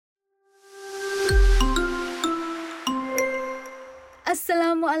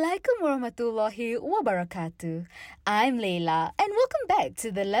Assalamualaikum warahmatullahi wabarakatuh. I'm Layla and welcome back to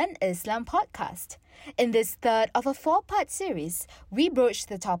the Learn Islam podcast. In this third of a four-part series, we broach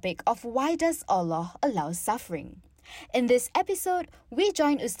the topic of why does Allah allow suffering. In this episode, we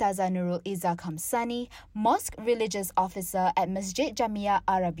join Ustazah Nurul Izzah Kamsani, Mosque Religious Officer at Masjid Jamia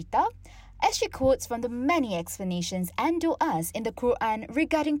Arabita, as she quotes from the many explanations and du'as in the Quran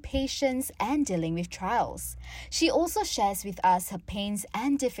regarding patience and dealing with trials. She also shares with us her pains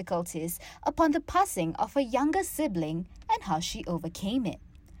and difficulties upon the passing of a younger sibling and how she overcame it.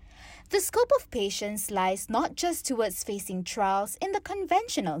 The scope of patience lies not just towards facing trials in the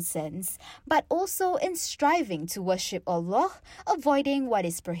conventional sense, but also in striving to worship Allah, avoiding what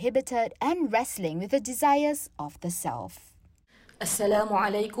is prohibited and wrestling with the desires of the self.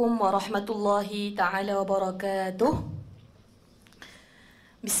 Assalamualaikum warahmatullahi ta'ala wabarakatuh.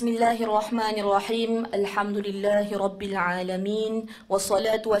 Bismillahirrahmanirrahim. Alhamdulillahi rabbil alamin.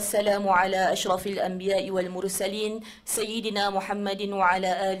 Wassalatu wassalamu ala ashrafil anbiya'i wal mursalin. Sayyidina Muhammadin wa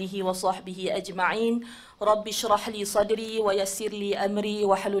ala alihi wa sahbihi ajma'in. Rabbi shrah li sadri wa yassir li amri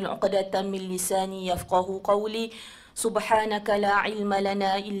wa halul 'uqdatan min lisani yafqahu qawli. سبحانك لا علم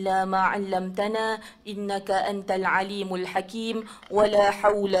لنا إلا ما علمتنا إنك أنت العليم الحكيم ولا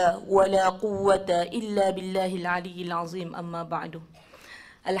حول ولا قوة إلا بالله العلي العظيم أما بعد.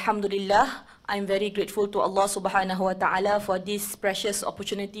 Alhamdulillah, I'm very grateful to Allah subhanahu wa ta'ala for this precious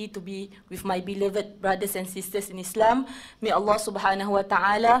opportunity to be with my beloved brothers and sisters in Islam. May Allah subhanahu wa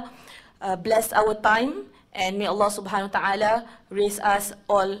ta'ala bless our time, and may Allah subhanahu wa ta'ala raise us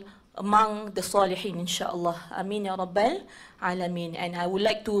all among the Salihin, insyaAllah. Amin ya Rabbal Alamin. And I would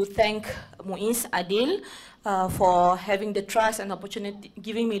like to thank Muiz Adil for having the trust and opportunity,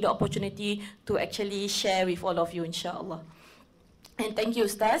 giving me the opportunity to actually share with all of you, insyaAllah. And thank you,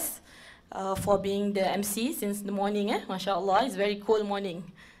 Ustaz, for being the MC since the morning. MashaAllah, it's very cool morning.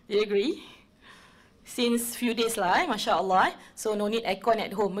 Do you agree? Since few days lah, MashaAllah. So no need aircon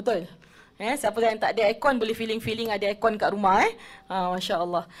at home, betul? Siapa yang tak ada aircon boleh feeling ada aircon kat rumah. Masya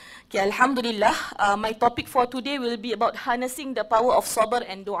Allah. Okay, Alhamdulillah, my topic for today will be about harnessing the power of sabr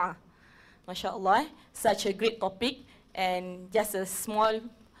and dua. Masya Allah, such a great topic, and just a small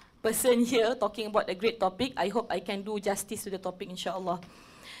person here talking about a great topic. I hope I can do justice to the topic, insyaAllah.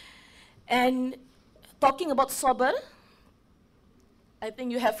 And talking about sabr, I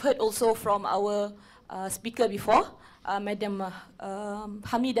think you have heard also from our speaker before, Madam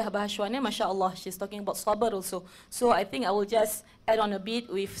Hamidah Bahashwan, Masya Allah, she's talking about sabr also. So I think I will just add on a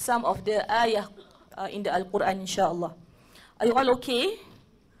bit with some of the ayah in the Al-Quran, insyaAllah. Are you all okay?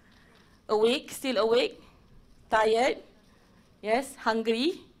 Awake? Still awake? Tired? Yes?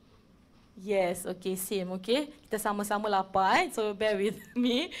 Hungry? Yes, okay, same, okay. Kita sama-sama lapar, so bear with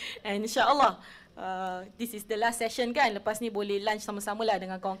me. And insyaAllah, this is the last session kan. Lepas ni boleh lunch sama-sama lah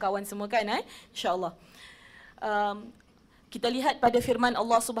dengan kawan-kawan semua kan, insyaAllah. Kita lihat pada firman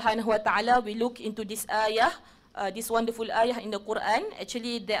Allah Subhanahu wa taala, we look into this ayah, this wonderful ayah in the Quran.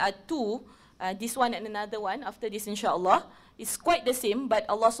 Actually there are two, this one and another one after this, insyaAllah. It's quite the same, but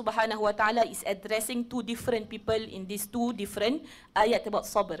Allah Subhanahu wa taala is addressing two different people in these two different ayat about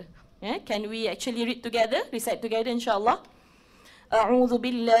sabr. Can we actually read together, recite together, insyaAllah? A'udzu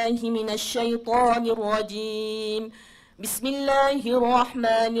billahi minasy syaithanir rajim.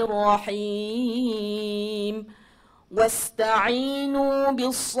 Bismillahirrahmanirrahim. Wasta'inu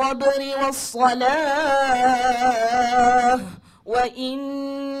bis-sabri was-salah wa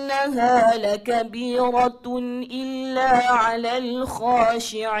innaha lakabiratun illa 'alal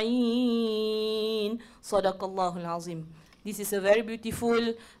khashi'in. Sadaqallahul azim. This is a very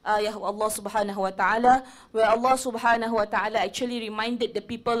beautiful ayah of Allah subhanahu wa ta'ala, where Allah subhanahu wa ta'ala actually reminded the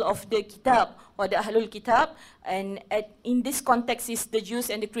people of the kitab, or the Ahlul Kitab, and in this context is the Jews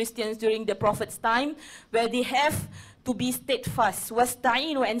and the Christians during the Prophet's time, where they have to be steadfast,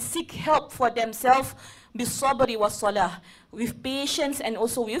 wasta'inu, and seek help for themselves, bis-sabri was-salah, with patience and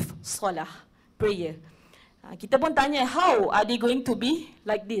also with salah, prayer. Kita pun tanya, how are they going to be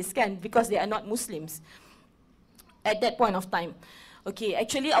like this, kan? Because they are not Muslims at that point of time. Okay,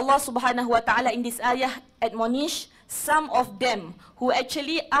 actually Allah subhanahu wa ta'ala in this ayah admonish some of them who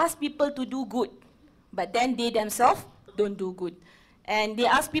actually ask people to do good, but then they themselves don't do good. And they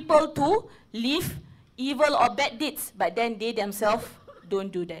ask people to leave evil or bad deeds, but then they themselves don't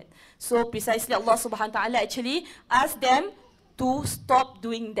do that. So precisely Allah subhanahu wa ta'ala actually ask them to stop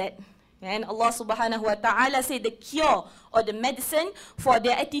doing that. And Allah subhanahu wa ta'ala say the cure or the medicine for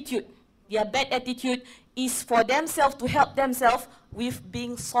their attitude, their bad attitude, is for themselves to help themselves with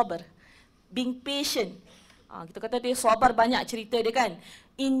being sabr, being patient. Kita kata dia sabar, banyak cerita dia kan.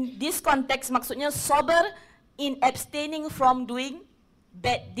 In this context maksudnya sabar in abstaining from doing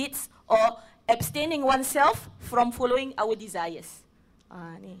bad deeds or abstaining oneself from following our desires.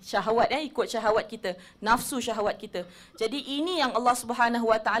 Ni syahwat, ikut syahwat kita, nafsu syahwat kita. Jadi ini yang Allah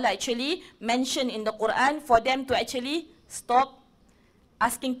Subhanahu Wa Taala actually mention in the Quran for them to actually stop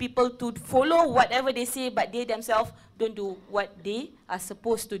asking people to follow whatever they say, but they themselves don't do what they are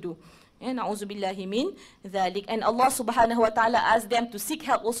supposed to do. Na'udzubillahi min dhalik. And Allah Subhanahu Wa Taala asked them to seek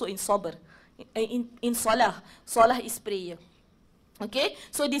help also in sabr, in salah. Salah is prayer. Okay,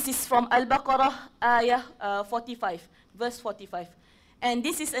 so this is from Al-Baqarah ayah 45, verse 45. And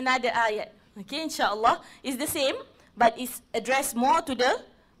this is another ayat. Okay, insyaAllah, it's the same, but it's addressed more to the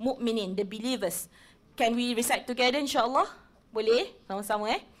mu'minin, the believers. Can we recite together, insyaAllah? Boleh?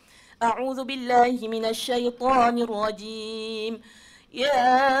 Sama-sama A'udhu billahi minasyaitanir rajim. Ya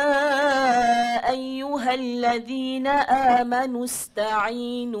ayyuhalladzina amanu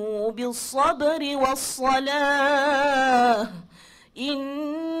ista'inu bis-sabri was-salah.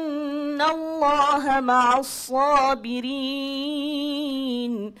 Inna Allaha ma'as sabirin.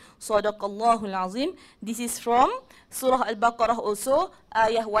 Sadaqallahul azim. This is from Surah Al-Baqarah also,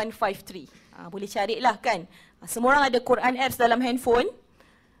 ayah 153. Boleh carilah kan. Semua orang ada Quran apps dalam handphone.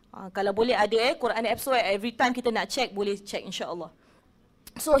 Kalau boleh ada Quran apps, so every time kita nak check, boleh check insyaAllah.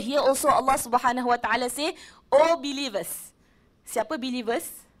 So here also Allah Subhanahu Wa Taala say, oh believers. Siapa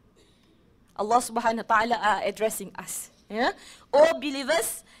believers? Allah Subhanahu Wa Taala are addressing us. Yeah? Oh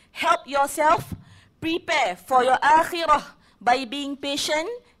believers, help yourself prepare for your akhirah by being patient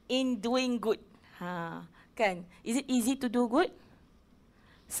in doing good. Kan? Is it easy to do good?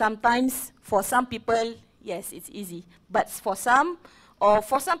 Sometimes for some people, yes, it's easy. But for some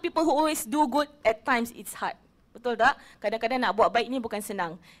people who always do good, at times it's hard. Betul tak? Kadang-kadang nak buat baik ni bukan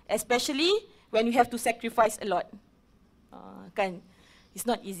senang. Especially when you have to sacrifice a lot. Kan? It's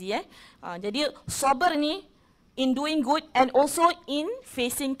not easy Jadi sabar ni in doing good and also in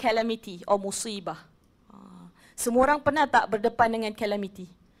facing calamity or musibah. Semua orang pernah tak berdepan dengan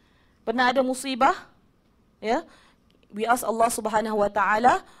calamity? Pernah ada musibah? Ya? We ask Allah Subhanahu Wa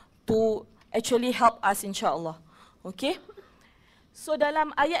Taala to actually help us insya-Allah. Okay? So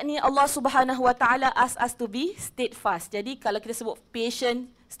dalam ayat ni Allah Subhanahu Wa Taala ask us to be steadfast. Jadi kalau kita sebut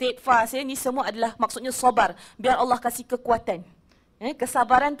patient, steadfast, ni semua adalah maksudnya sabar. Biar Allah kasih kekuatan.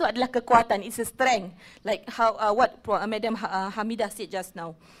 Kesabaran tu adalah kekuatan, it's a strength, like how what Madam Hamidah said just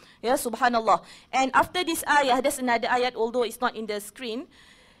now. Ya, subhanallah. And after this ayah, there's another ayat, although it's not in the screen.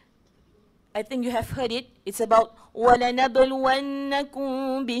 I think you have heard it. It's about وَلَنَبْلُوَنَّكُمْ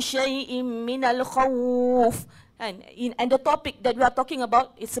بِشَيْءٍ مِّنَ الْخَوْفِ. And the topic that we are talking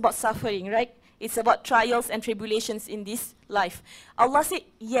about, it's about suffering, right? It's about trials and tribulations in this life. Allah said,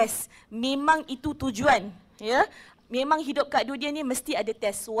 yes, memang itu tujuan. Ya. Memang hidup kat dunia ni mesti ada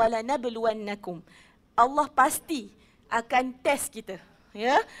test. Walanabluwannakum. Allah pasti akan test kita.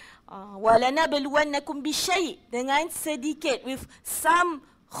 Ya. Walanabluwannakum bisyai, dengan sedikit, with some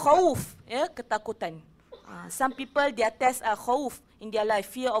khauf, ya, ketakutan. Some people, their tests are khauf in their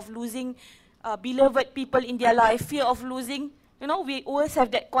life, fear of losing beloved people in their life, fear of losing, we always have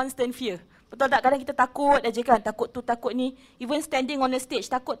that constant fear. Betul tak? Kadang kita takut aja kan, takut tu, takut ni. Even standing on the stage,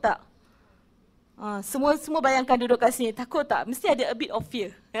 takut tak? Semua bayangkan duduk kat sini, takut tak? Mesti ada a bit of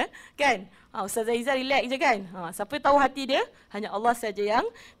fear, kan? Ustazah Izzah relax je kan? Siapa tahu hati dia? Hanya Allah saja yang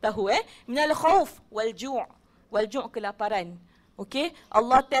tahu. Minal khauf wal ju'. Wal ju' kelaparan. Okay?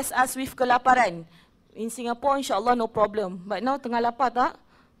 Allah test us with kelaparan. In Singapore, insyaAllah no problem. But now tengah lapar tak?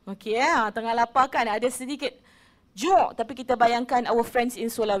 Okay, tengah lapar kan? Ada sedikit ju'. Tapi kita bayangkan our friends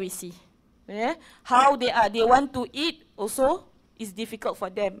in Sulawesi. How they are. They want to eat also is difficult for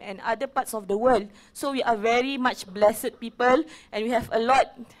them and other parts of the world. So we are very much blessed people and we have a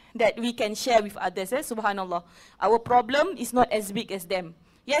lot that we can share with others. Subhanallah. Our problem is not as big as them.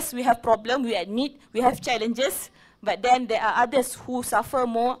 Yes, we have problem, we admit, we have challenges, but then there are others who suffer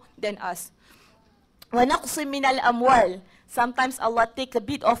more than us. وَنَقْصٍ مِّنَ الْأَمْوَالِ. Sometimes Allah take a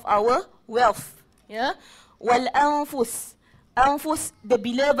bit of our wealth. Yeah? وَالْأَنفُسِ. Anfus, the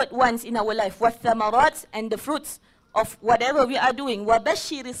beloved ones in our life. وَالثَّمَرَاتِ, and the fruits of whatever we are doing.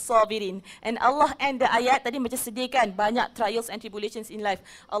 وَبَشِّرِ الصَّابِرِينَ. And Allah end the ayat tadi macam sedih kan, banyak trials and tribulations in life.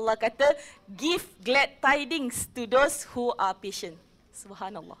 Allah kata, give glad tidings to those who are patient.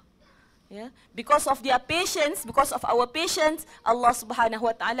 Subhanallah. Yeah? Because of their patience, because of our patience, Allah Subhanahu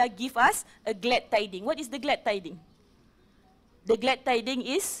Wa Taala give us a glad tiding. What is the glad tiding? The glad tiding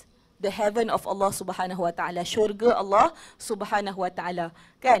is the heaven of Allah Subhanahu Wa Taala, syurga Allah Subhanahu Wa Taala.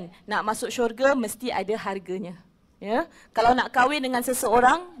 Kan? Nak masuk syurga mesti ada harganya. Yeah? Kalau nak kahwin dengan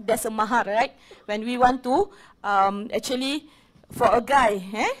seseorang, there's a mahar, right? When we want to, actually, for a guy,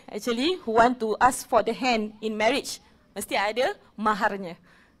 actually, who want to ask for the hand in marriage, mesti ada maharnya.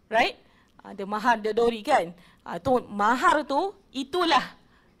 Right? Ada mahar, ada dowry kan. Tu mahar tu, itulah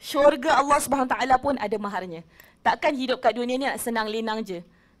syurga Allah SWT pun ada maharnya. Takkan hidup kat dunia ni nak senang lenang je.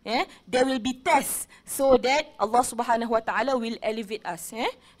 There will be tests so that Allah SWT will elevate us.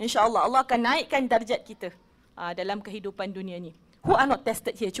 InsyaAllah Allah akan naikkan darjat kita dalam kehidupan dunia ni. Who are not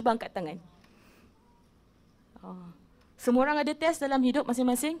tested here? Cuba angkat tangan. Semua orang ada test dalam hidup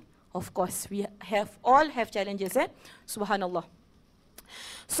masing-masing? Of course, we all have challenges. Subhanallah.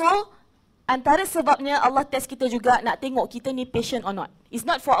 So, antara sebabnya Allah test kita juga nak tengok kita ni patient or not. It's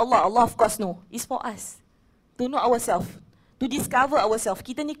not for Allah. Allah of course no. It's for us. To know ourselves. To discover ourselves.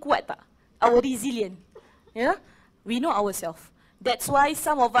 Kita ni kuat tak? Our resilient. We know ourselves. That's why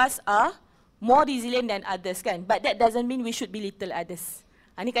some of us are more resilient than others kan. But that doesn't mean we should belittle others.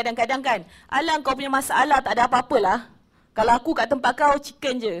 Ni kadang-kadang kan, alah kau punya masalah tak ada apa-apalah. Kalau aku kat tempat kau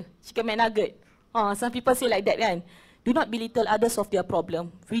chicken je. Chicken McNugget. Some people say like that kan. Do not belittle others of their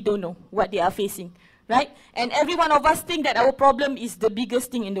problem. We don't know what they are facing. Right? And every one of us think that our problem is the biggest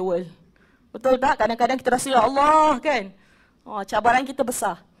thing in the world. Betul tak? Kadang-kadang kita rasa, ya Allah kan. Cabaran kita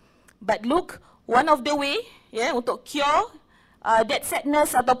besar. But look, one of the way untuk cure that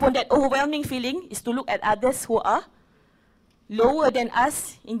sadness ataupun that overwhelming feeling is to look at others who are lower than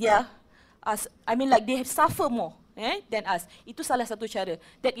us in their, like they have suffer more than us. Itu salah satu cara.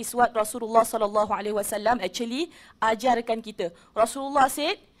 That is what Rasulullah SAW actually ajarkan kita. Rasulullah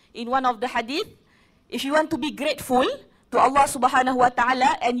said in one of the hadith, if you want to be grateful to Allah Subhanahu Wa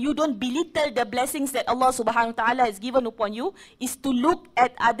Taala and you don't belittle the blessings that Allah Subhanahu Wa Taala has given upon you, is to look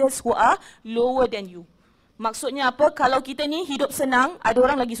at others who are lower than you. Maksudnya apa? Kalau kita ni hidup senang, ada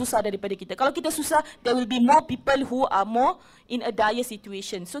orang lagi susah daripada kita. Kalau kita susah, there will be more people who are more in a dire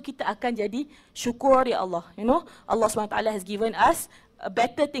situation. So kita akan jadi syukur ya Allah. Allah SWT has given us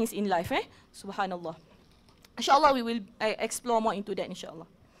better things in life. Subhanallah. InsyaAllah we will explore more into that insyaAllah.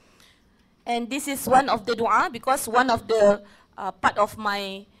 And this is one of the dua because one of the part of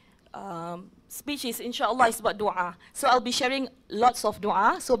my speech is insyaAllah is about dua. So I'll be sharing lots of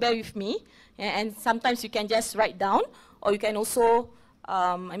dua, so bear with me. And sometimes you can just write down or you can also,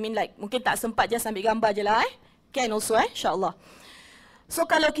 mungkin tak sempat just ambil gambar je lah. Can also insyaAllah. So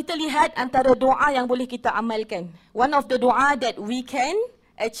kalau kita lihat antara doa yang boleh kita amalkan, one of the doa that we can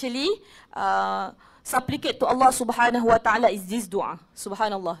actually supplicate to Allah Subhanahu Wa Taala is this dua.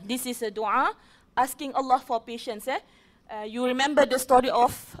 Subhanallah. This is a dua asking Allah for patience. You remember the story of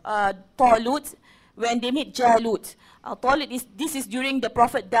Talut when they meet Jalut. Talut this is during the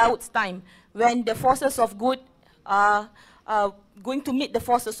Prophet Dawud's time when the forces of good are going to meet the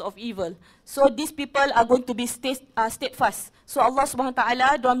forces of evil. So these people are going to be steadfast. So Allah Subhanahu Wa Taala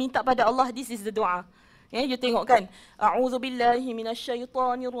doa minta pada Allah, this is the dua. You tengok kan, a'udzu billahi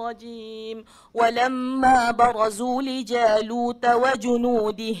minasyaitonir rajim walamma barazu li jalut wa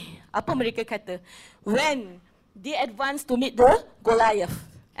junudihi. Apa mereka kata when they advance to meet the Goliath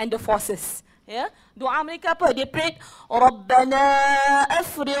and the forces? Doa mereka apa? They prayed, Rabbana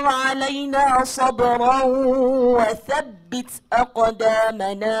afrigh alaina sabran wa thabbit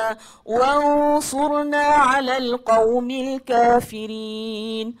aqdamana wansurna ala alqawmil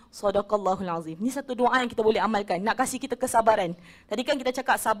kafirin. Sadaqallahul azim. Ini satu doa yang kita boleh amalkan. Nak kasih kita kesabaran. Tadi kan kita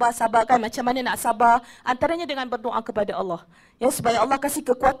cakap sabar-sabar kan. Macam mana nak sabar? Antaranya dengan berdoa kepada Allah. Supaya Allah kasih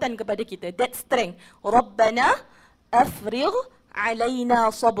kekuatan kepada kita. That strength. Rabbana afrigh alaina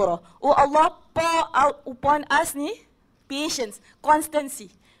sabra. Oh Allah, pour out upon us ni patience, constancy.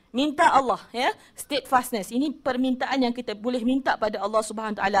 Minta Allah, steadfastness. Ini permintaan yang kita boleh minta pada Allah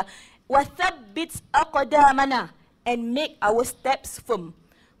Subhanahu Wa Taala. Wa thabbit aqdamana, and make our steps firm.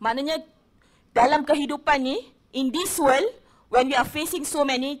 Maknanya dalam kehidupan ni, in this world, when we are facing so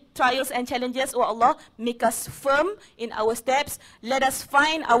many trials and challenges, oh Allah, make us firm in our steps. Let us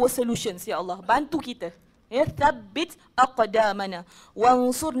find our solutions, ya Allah. Bantu kita. Thabbit aqdamana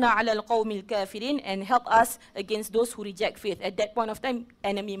wansurna 'ala alqaumil kafirin, and help us against those who reject faith. At that point of time,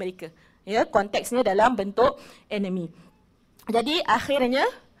 enemy mereka. Konteksnya dalam bentuk enemy. Jadi akhirnya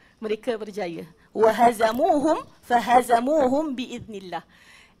mereka berjaya. Wa hazamuhum fahazamuhum biidznillah.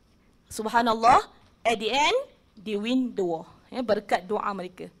 Subhanallah, at the end they win the war. Berkat doa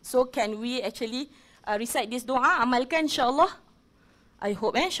mereka. So can we actually recite this doa, amalkan insya-Allah? I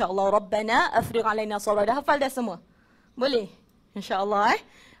hope insya-Allah. Rabbana afrigh alaina sabra. Dah hafal dah semua? Boleh? Insya-Allah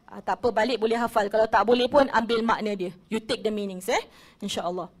tak apa, balik boleh hafal. Kalau tak boleh pun ambil makna dia. You take the meanings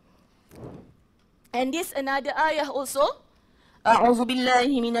insya-Allah. And this another ayah also. A'udzu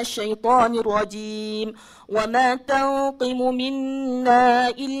billahi minasyaitonir rajim. Wa ma tanqimu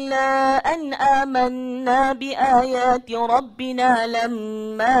minna illa an amanna bi ayati rabbina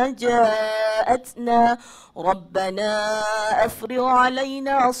lamma jaa جاءتنا ربنا أفرغ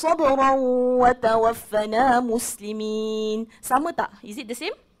علينا صبرا وتوفنا مسلمين. Sama tak? Is it the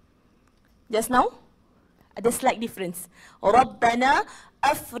same? Just now? Ada slight difference. Rabbana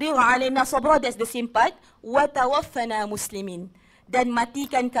afrigh alaina sabra, that's the same part. Wa tawaffana muslimin. Dan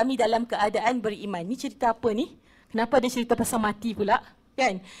matikan kami dalam keadaan beriman. Ni cerita apa ni? Kenapa dia cerita pasal mati pula?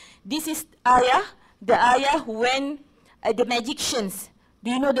 Kan? This is the ayah when the magicians. Do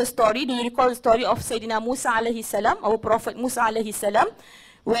you know the story? Do you recall the story of Sayyidina Musa alaihi salam, our prophet Musa alaihi salam,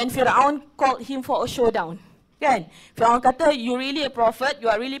 when Fir'aun called him for a showdown? Kan? Fir'aun kata, you really a prophet, you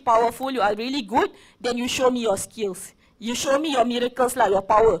are really powerful, you are really good, then you show me your skills. You show me your miracles lah, your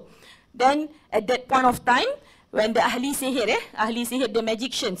power. Then at that point of time, when the ahli sihir, the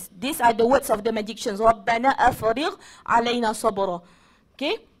magicians, these are the words of the magicians. Rabbana afrigh alayna sabra.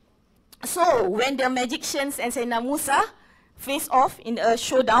 Okay? So, when the magicians and Sayyidina Musa face off in a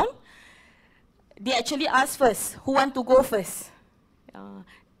showdown, they actually ask first, who want to go first?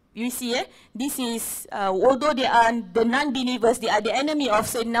 You see, this is, although they are the non-believers, they are the enemy of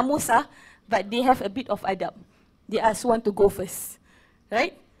Sayyidina Musa, but they have a bit of adab. They ask who want to go first,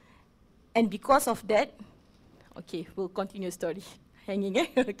 right? And because of that, okay, we'll continue story. Hanging,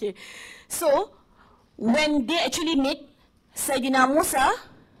 okay. So, when they actually meet, Sayyidina Musa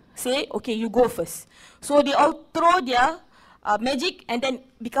say, okay, you go first. So, they all throw their magic and then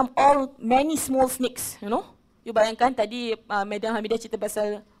become all many small snakes, you know. You bayangkan tadi Madam Hamidah cerita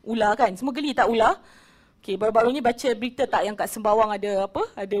pasal ular kan? Semua geli tak ular? Okay, baru-baru ni baca berita tak yang kat Sembawang ada apa?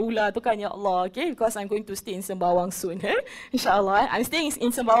 Ada ular tu kan, ya Allah. Okay, because I'm going to stay in Sembawang soon. InsyaAllah. I'm staying in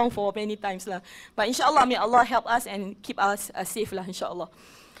Sembawang for many times lah. But insyaAllah, may Allah help us and keep us safe lah, insyaAllah.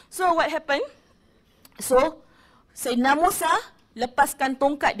 So, what happened? So, Sayyidina Musa lepaskan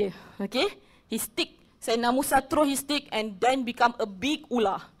tongkat dia. Okay, his stick. Sayyidina Musa throw his stick and then become a big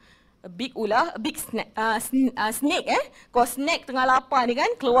ular. A big ular, a big snake, snake Kalau snake tengah lapar ni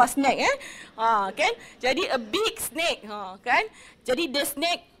kan, keluar snake kan. Jadi a big snake, kan. Jadi the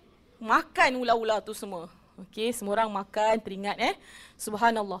snake makan ular-ular tu semua. Okay, semua orang makan, teringat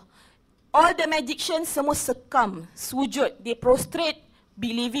Subhanallah. All the magicians semua sekam, sujud, they prostrate,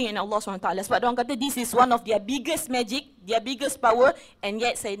 believing in Allah SWT. Sebab orang kata this is one of their biggest magic, their biggest power, and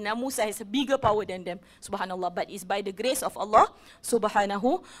yet Sayyidina Musa has a bigger power than them. Subhanallah. But it's by the grace of Allah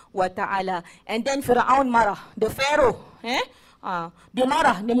Subhanahu wa ta'ala. And then Fir'aun marah. The Pharaoh, dia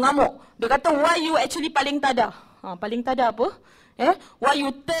marah, dia mengamuk. Dia kata, why you actually paling tada? Paling tada apa? Why you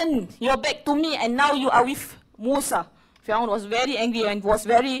turn your back to me and now you are with Musa? Fir'aun was very angry and was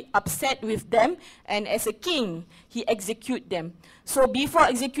very upset with them, and as a king, he execute them. So before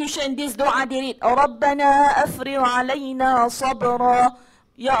execution, this dua they read, Rabbana afrigh alayna sabra.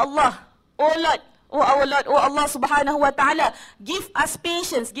 Ya Allah, oh Lord, oh our Lord, oh Allah Subhanahu wa ta'ala, give us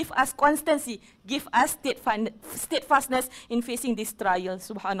patience, give us constancy, give us steadfastness in facing this trial,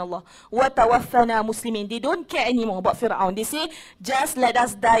 subhanallah. Wa tawaffana muslimin. They don't care anymore about Fir'aun. They say, just let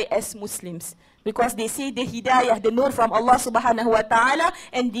us die as Muslims. Because they see the hidayah, the nur from Allah Subhanahu wa ta'ala,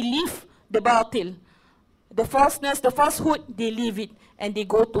 and they leave the batil. The falseness, the falsehood, they leave it. And they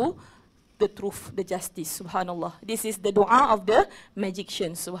go to the truth, the justice, subhanallah. This is the dua of the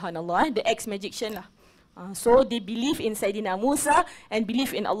magician, subhanallah, the ex-magician lah. So they believe in Sayyidina Musa and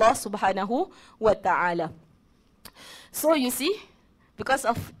believe in Allah Subhanahu wa ta'ala. So you see, because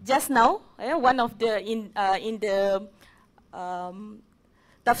of just now, one of the, in the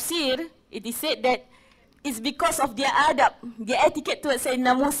tafsir, it is said that it's because of their adab, their etiquette towards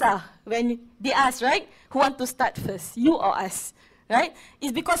Sayyidina Musa. When they ask, right, who want to start first, you or us, right?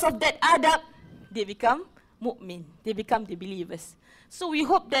 It's because of that adab, they become mu'min, they become the believers. So we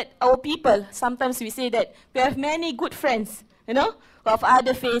hope that our people, sometimes we say that we have many good friends, you know, of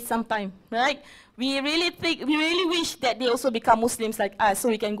other faiths sometimes, right? We really wish that they also become Muslims like us, so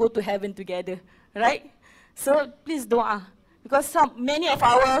we can go to heaven together, right? So please dua. Because many of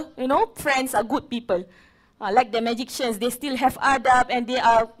our, friends are good people. Like the magicians, they still have adab and they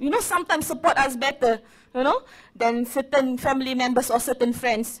are, sometimes support us better, than certain family members or certain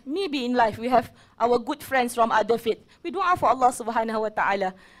friends. Maybe in life we have our good friends from other faith. We dua for Allah Subhanahu wa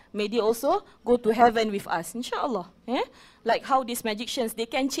ta'ala. May they also go to heaven with us, insyaAllah. Like how these magicians, they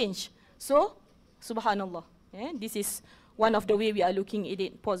can change. So, subhanallah. This is one of the way we are looking at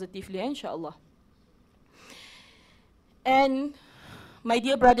it positively, insyaAllah. And my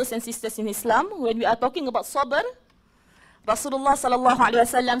dear brothers and sisters in Islam, when we are talking about sabr, Rasulullah sallallahu alaihi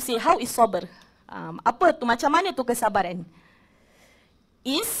wasallam say, how is sabr? Apa tu, macam mana tu kesabaran?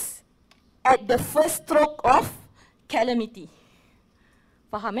 Is at the first stroke of calamity.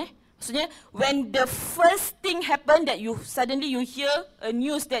 Faham Maksudnya, when the first thing happen that suddenly you hear a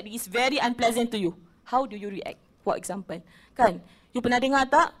news that is very unpleasant to you, how do you react? For example, kan? You pernah dengar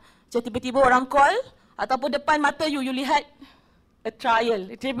tak? Macam tiba-tiba orang call, ataupun depan mata you lihat a trial,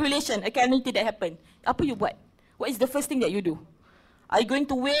 a tribulation, a calamity that happen. Apa you buat? What is the first thing that you do? Are you going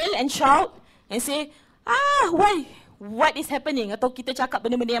to wail and shout and say, why? What is happening? Atau kita cakap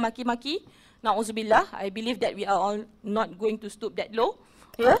benda-benda yang maki-maki? Na'udzubillah, I believe that we are all not going to stoop that low.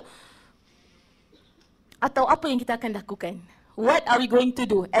 Yeah? Atau apa yang kita akan lakukan? What are we going to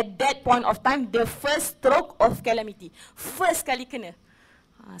do at that point of time, the first stroke of calamity? First kali kena.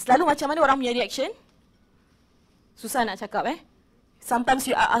 Selalu macam mana orang punya reaction? Susah nak cakap Sometimes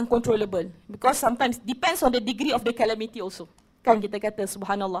you are uncontrollable. Because sometimes depends on the degree of the calamity also. Kan kita kata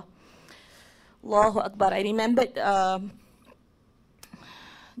subhanallah. Allahu Akbar. I remembered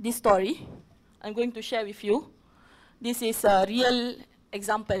this story. I'm going to share with you. This is a real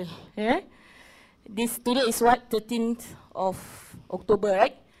example. Today is what? 13th of October,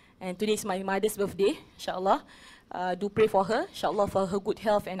 right? And today is my mother's birthday, insyaAllah. Do pray for her, insyaAllah, for her good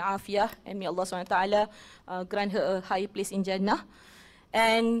health and afiyah. And may Allah SWT grant her a high place in Jannah.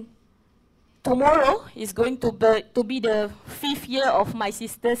 And tomorrow is going to be the 5th year of my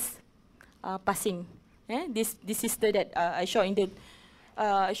sister's passing. This sister that I show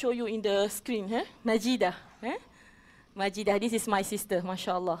you in the screen, Majidah. Majidah, this is my sister,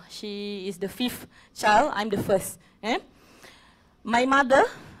 mashallah. She is the 5th child, I'm the first. My mother,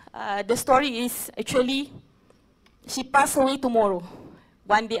 the story is actually, she passed away tomorrow,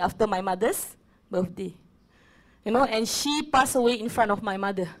 one day after my mother's birthday. And she passed away in front of my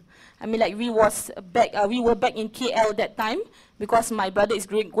mother. I mean, like we were back in KL that time because my brother is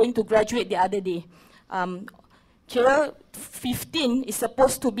going to graduate the other day. Kira 15 is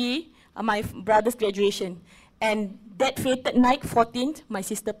supposed to be my brother's graduation. And that fated night, 14th, my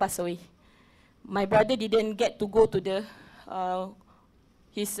sister passed away. My brother didn't get to go to the,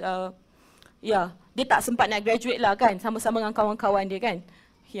 dia tak sempat nak graduate lah kan, sama-sama dengan kawan-kawan dia kan.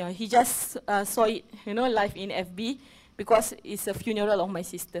 He just saw it, live in FB because it's a funeral of my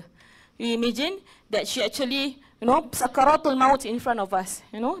sister. You imagine that she actually, sakaratul maut in front of us,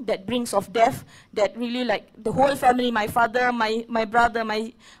 that brings of death, that really like the whole family, my father, my brother,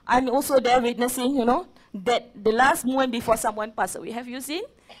 I'm also there witnessing, that the last moment before someone passed away. Have you seen?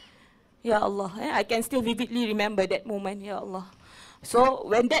 Ya Allah, I can still vividly remember that moment, Ya Allah. So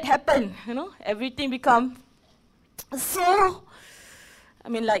when that happened, everything become so, I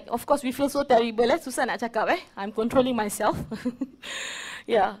mean like, of course we feel so terrible, susah nak cakap I'm controlling myself.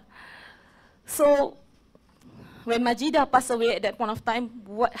 Yeah. So, when Majidah passed away at that point of time,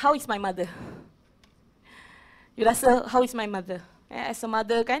 how is my mother? You rasa, how is my mother? As a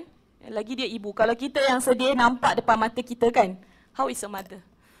mother kan, lagi dia ibu. Kalau kita yang sedih nampak depan mata kita kan, how is a mother?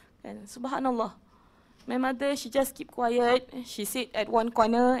 Kan? Subhanallah. My mother, she just keep quiet. She sit at one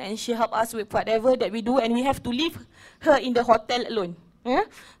corner and she help us with whatever that we do, and we have to leave her in the hotel alone.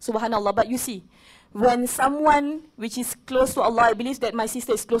 Subhanallah. But you see, when someone which is close to Allah, I believe that my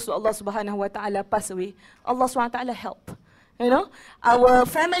sister is close to Allah subhanahu wa ta'ala, pass away, Allah subhanahu wa ta'ala help. Our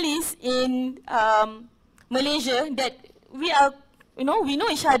families in Malaysia, that we are, we know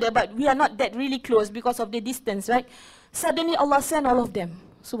each other, but we are not that really close because of the distance, right? Suddenly Allah sent all of them,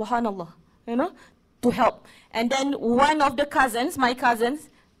 subhanallah, to help. And then one of the cousins, my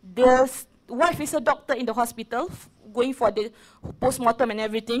cousins, the wife is a doctor in the hospital, going for the post-mortem and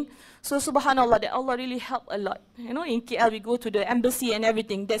everything. So subhanallah, that Allah really helped a lot. In KL we go to the embassy and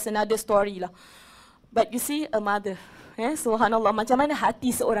everything. That's another story lah. But you see, a mother, subhanallah, macam mana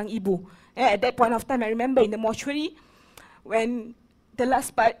hati seorang ibu. At that point of time, I remember in the mortuary, when the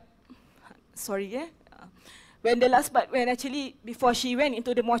last part, when actually, before she went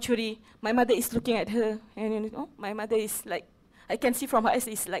into the mortuary, my mother is looking at her, and my mother is like, I can see from her eyes,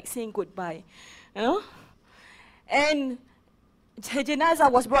 is like saying goodbye, And her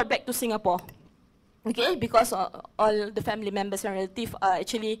janazah was brought back to Singapore, okay, because all the family members and relatives are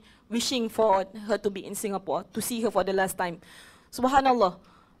actually wishing for her to be in Singapore, to see her for the last time. Subhanallah,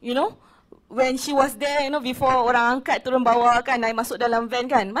 when she was there, before orang angkat turun bawah kan, naik masuk dalam van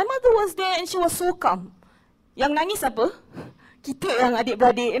kan, my mother was there and she was so calm. Yang nangis apa? Kita yang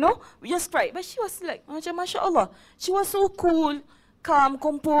adik-beradik, we just cried. But she was like, macam Masya Allah, she was so cool, calm,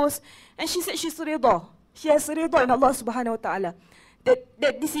 composed, and she said she's redha. She has redha in Allah subhanahu wa ta'ala.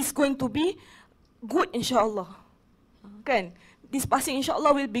 That this is going to be good insyaAllah. Kan? This passing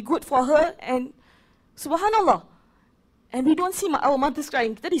insyaAllah will be good for her, and subhanallah. And we don't see our mothers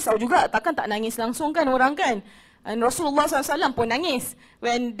crying. Kita risau juga, takkan tak nangis langsung kan orang kan. And Rasulullah SAW pun nangis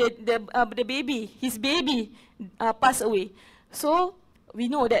when the baby, his baby passed away. So, we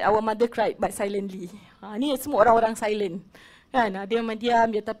know that our mother cried but silently. Ni semua orang-orang silent. Kan? Dia memang diam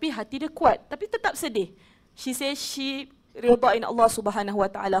je tapi hati dia kuat tapi tetap sedih. She says she redha in Allah Subhanahu Wa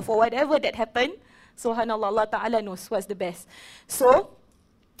Taala for whatever that happened. Subhanallah, Allah Ta'ala knows what's the best. So,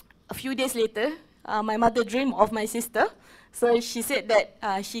 a few days later, my mother dreamed of my sister. So she said that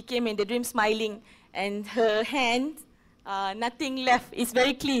she came in the dream smiling and her hand, nothing left, it's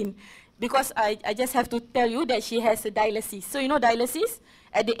very clean. Because I just have to tell you that she has a dialysis. So you know dialysis?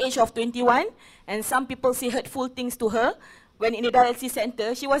 At the age of 21, and some people say hurtful things to her. When in the dialysis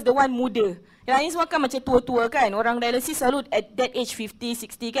center, she was the one muda. Yang ini semua kan macam tua-tua kan? Orang dialysis selalu at that age 50,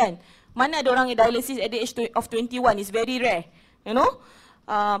 60 kan? Mana ada orang yang dialysis at the age of 21? It's very rare, you know?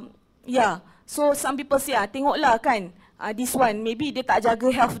 Yeah, so some people say, tengoklah kan, this one, maybe dia tak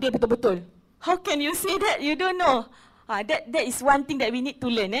jaga health dia betul-betul. How can you say that? You don't know. That is one thing that we need to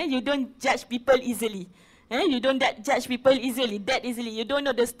learn. You don't judge people easily. You don't judge people easily, that easily. You don't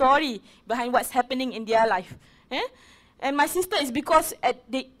know the story behind what's happening in their life. And my sister is because at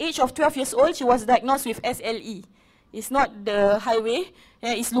the age of 12 years old, she was diagnosed with SLE. It's not the highway,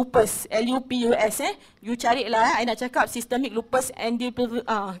 it's lupus, L-U-P-U-S. You cari lah, I nak cakap systemic lupus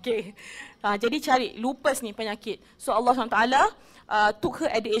okay. Jadi cari lupus ni penyakit. So Allah SWT took her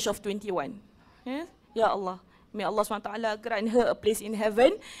at the age of 21. Ya Allah. May Allah SWT grant her a place in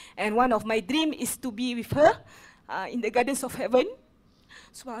heaven. And one of my dream is to be with her in the gardens of heaven.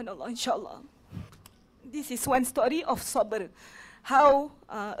 Subhanallah, insyaAllah. This is one story of sabr. How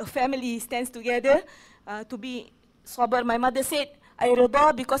a family stands together to be sabr. My mother said, I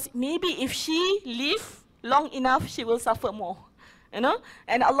redha because maybe if she live long enough, she will suffer more. You know?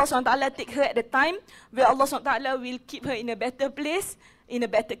 And Allah SWT take her at the time where Allah SWT will keep her in a better place, in a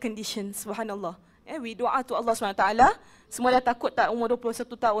better condition. Subhanallah. We doa to Allah SWT. Semua dah takut tak umur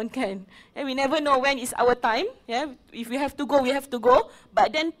 21 tahun kan? We never know when is our time. If we have to go, we have to go.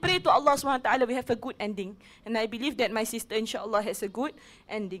 But then pray to Allah SWT, we have a good ending. And I believe that my sister insyaAllah has a good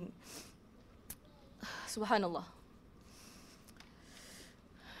ending. Subhanallah.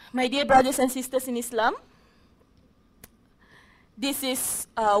 My dear brothers and sisters in Islam, this is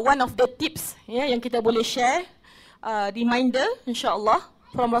one of the tips yang kita boleh share. Reminder insyaAllah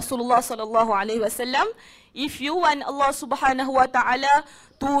from Rasulullah sallallahu alaihi wasallam. If you want Allah Subhanahu Wa Taala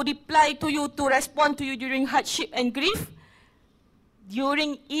to reply to you, to respond to you during hardship and grief,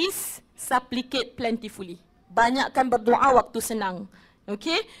 during ease, supplicate plentifully. Banyakkan berdoa waktu senang.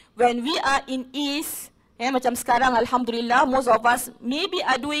 Okay? When we are in ease, macam sekarang Alhamdulillah, most of us maybe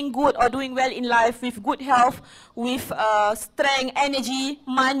are doing good or doing well in life with good health, with strength, energy,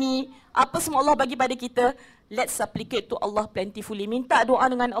 money, apa semua Allah bagi pada kita. Let's supplicate to Allah plentifully. Minta doa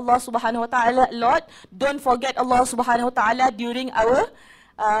dengan Allah Subhanahu Wa Taala. Lord, don't forget Allah Subhanahu Wa Taala during our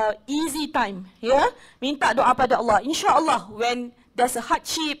easy time. Minta doa pada Allah. InsyaAllah, when there's a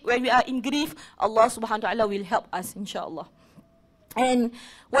hardship, when we are in grief, Allah Subhanahu Wa Taala will help us, insyaAllah. And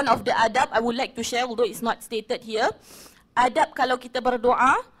one of the adab I would like to share, although it's not stated here, adab kalau kita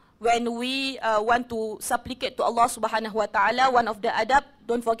berdoa, when we want to supplicate to Allah Subhanahu Wa Taala, one of the adab,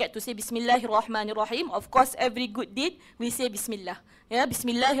 don't forget to say Bismillahirrahmanirrahim. Of course, every good deed we say Bismillah.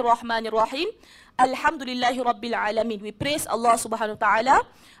 Bismillahirrahmanirrahim. Alhamdulillahi Rabbil Alamin. We praise Allah Subhanahu Wa Taala.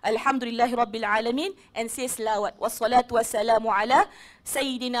 Alhamdulillahi Rabbil Alamin. And say salawat. Wassalatu wassalamu ala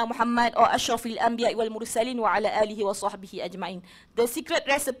Sayyidina Muhammad or Ashrafil Anbiya wal Mursalin wa ala alihi wa sahbihi ajma'in. The secret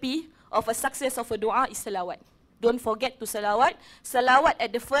recipe of a success of a dua is salawat. Don't forget to salawat. Salawat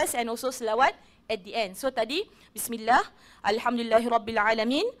at the first and also salawat at the end. So tadi, Bismillah, Alhamdulillahi Rabbil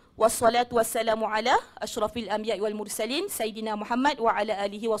Alamin, wassalatu wassalamu ala Ashrafil Anbiya wal Mursalin, Sayyidina Muhammad wa ala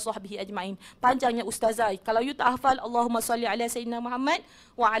alihi wa sahbihi ajma'in. Panjangnya Ustazah. Kalau you tak hafal, Allahumma salli ala Sayyidina Muhammad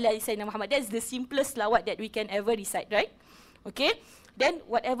wa ala Sayyidina Muhammad. That's the simplest salawat that we can ever recite, right? Okay? Then,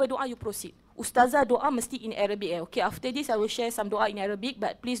 whatever doa you proceed. Ustazah doa mesti in Arabic. Okay, after this I will share some doa in Arabic,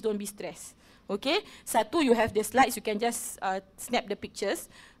 but please don't be stressed. Okay, satu, you have the slides, you can just snap the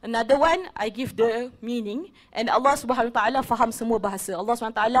pictures. Another one, I give the meaning. And Allah Subhanahu Wa Taala faham semua bahasa. Allah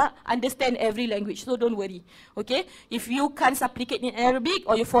Subhanahu Wa Taala understand every language, so don't worry. Okay, if you can't supplicate in Arabic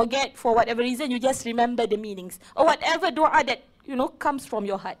or you forget for whatever reason, you just remember the meanings. Or whatever doa that, you know, comes from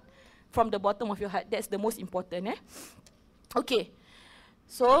your heart. From the bottom of your heart, that's the most important. Okay,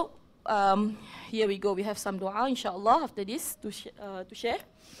 so here we go. We have some doa, insyaAllah, after this to share.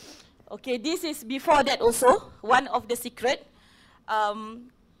 Okay, this is before that also. One of the secret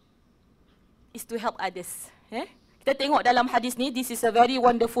is to help others. Kita tengok dalam hadis ni, this is a very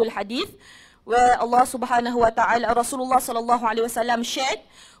wonderful hadith where Allah Subhanahu Wa Taala, Rasulullah Sallallahu Alaihi Wasallam shared,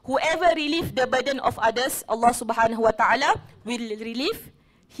 whoever relieve the burden of others, Allah Subhanahu Wa Taala will relieve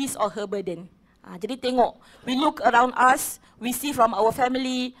his or her burden. Jadi tengok, we look around us, we see from our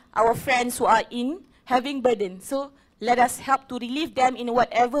family, our friends who are having burden. So let us help to relieve them in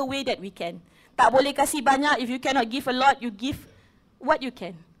whatever way that we can. Tak boleh kasih banyak. If you cannot give a lot, you give what you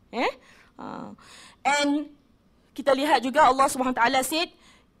can. And kita lihat juga Allah Subhanahu Wa Taala said,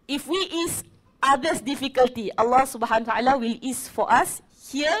 if we ease others' difficulty, Allah Subhanahu Wa Taala will ease for us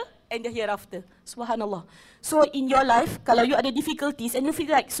here and the hereafter. Subhanallah. So in your life, kalau you ada difficulties and you feel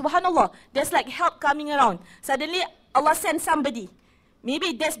like, Subhanallah, there's like help coming around. Suddenly Allah send somebody.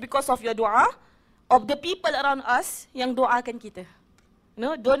 Maybe that's because of your dua, of the people around us yang doakan kita.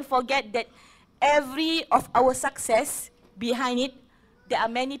 No, don't forget that every of our success behind it, there are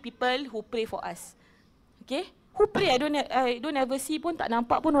many people who pray for us. Okay? Who pray? I don't ever see pun, tak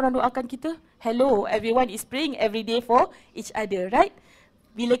nampak pun orang doakan kita. Hello, everyone is praying every day for each other, right?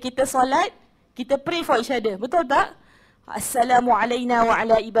 Bila kita solat, kita pray for each other. Betul tak? Assalamu alayna wa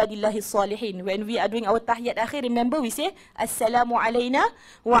ala ibadillahi salihin. When we are doing our tahiyat akhir, remember we say, Assalamu alayna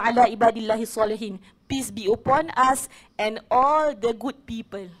wa ala ibadillahi salihin. Peace be upon us and all the good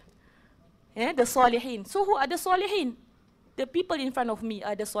people. The salihin. So who are the salihin? The people in front of me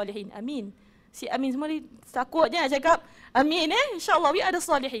are the salihin. Amin. Si amin semua ni takut je nak cakap amin InsyaAllah we are the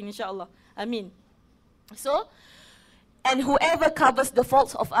salihin insyaAllah. Amin. So, and whoever covers the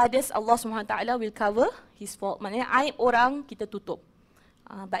faults of others, Allah SWT will cover his fault. Maknanya aib orang kita tutup.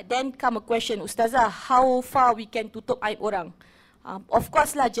 But then come a question, Ustazah, how far we can tutup aib orang? Of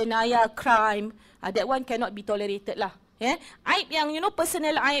course lah, jenayah, crime, that one cannot be tolerated lah. Aib yang,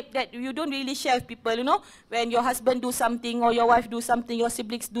 personal aib that you don't really share with people, when your husband do something or your wife do something, your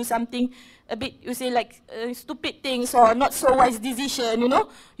siblings do something, a bit, you say like stupid things or not so wise decision,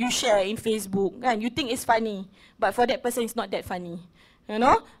 you share in Facebook, kan? You think it's funny, but for that person it's not that funny.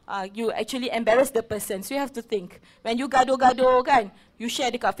 You actually embarrass the person, so you have to think. When you gaduh-gaduh kan, you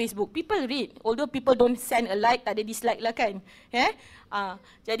share dekat Facebook, people read, although people don't send a like, tak ada dislike lah kan.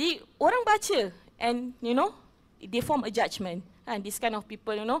 Jadi orang baca and they form a judgment. And this kind of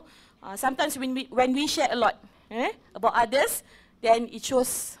people, sometimes when we share a lot about others, then it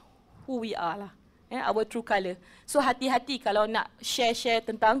shows who we are lah, our true colour. So hati-hati kalau nak share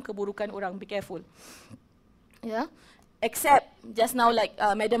tentang keburukan orang, be careful. Except just now like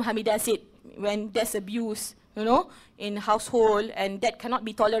Madam Hamidah said, when there's abuse, in household and that cannot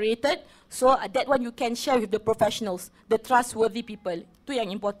be tolerated, so that one you can share with the professionals, the trustworthy people. Itu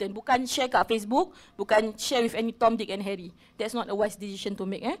yang important. Bukan share kat Facebook, bukan share with any Tom, Dick and Harry. That's not a wise decision to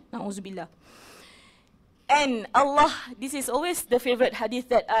make. Na'udzubillah. And Allah, this is always the favorite hadith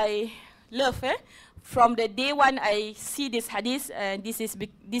that I love. From the day one I see this hadith, and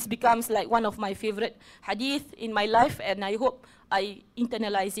this becomes like one of my favorite hadith in my life, and I hope I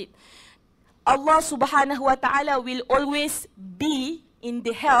internalize it. Allah Subhanahu Wa Taala will always be in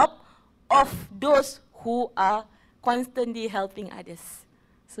the help of those who are constantly helping others.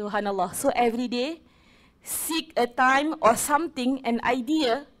 Subhanallah. So every day, seek a time or something, an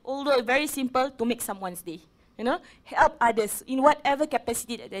idea, although very simple, to make someone's day. Help others in whatever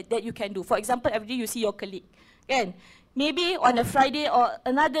capacity that you can do. For example, every day you see your colleague, and maybe on a Friday or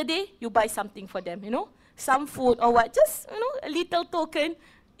another day, you buy something for them, some food or what, just, a little token,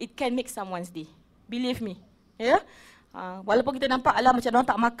 it can make someone's day. Believe me. Walaupun kita nampak, alah macam orang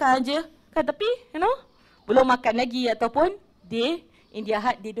tak makan je, kan, tapi, belum makan lagi, ataupun they, in their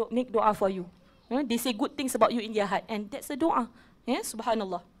heart, they don't make doa for you. They say good things about you in their heart, and that's a doa.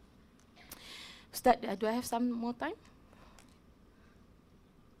 Subhanallah. Ustaz, do I have some more time?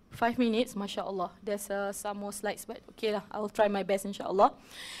 5 minutes, masya-Allah. There's some more slides, but okay lah, I'll try my best, insya-Allah.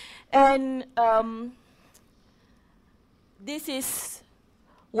 And this is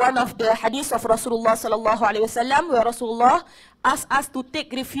one of the hadiths of Rasulullah sallallahu alaihi wasallam, where Rasulullah asked us to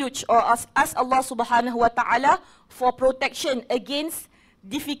take refuge or ask Allah Subhanahu Wa Taala for protection against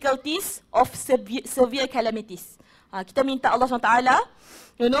difficulties of severe calamities. Kita minta Allah Subhanahu Wa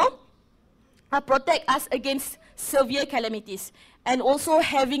Taala, protect us against severe calamities, and also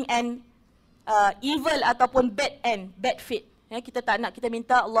having an evil ataupun bad end, bad fate. Kita tak nak, kita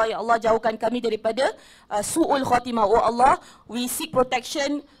minta Allah, ya Allah, jauhkan kami daripada su'ul khatimah. Oh Allah, we seek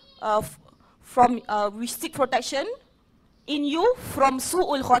protection we seek protection in you from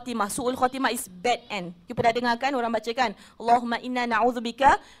su'ul khatimah. Su'ul khatimah is bad end. You pernah dengar kan orang baca kan? Allahumma inna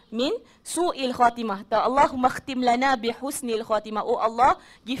na'udzubika min su'il khatimah. Allahumma khtim lana bi husnil khatimah. Oh Allah,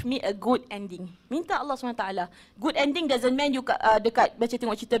 give me a good ending. Minta Allah SWT. Good ending doesn't mean you dekat baca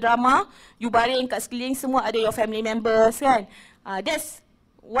tengok cerita drama, you baring kat sekeliling semua ada your family members kan. That's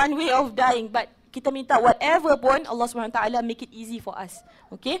one way of dying, but kita minta whatever pun, Allah SWT make it easy for us.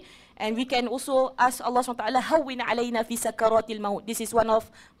 Okay? And we can also ask Allah SWT, hawwin alayna fi sakaratil maut. This is one of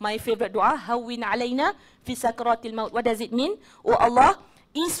my favorite dua. Hawwin alayna fi sakaratil maut. What does it mean? Oh Allah,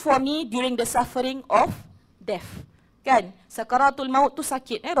 ease for me during the suffering of death. Kan? Sakaratul maut tu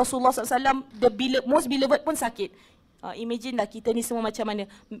sakit. Rasulullah SAW, most beloved pun sakit. Imagine lah kita ni semua macam mana.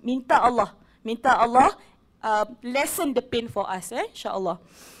 Minta Allah lessen the pain for us, insyaAllah.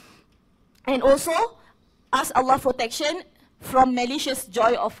 And also, ask Allah protection from malicious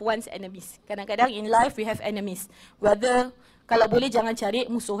joy of one's enemies. Kadang-kadang in life we have enemies. Whether, kalau boleh jangan cari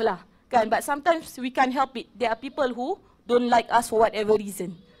musuh lah. Kan? But sometimes we can't help it. There are people who don't like us for whatever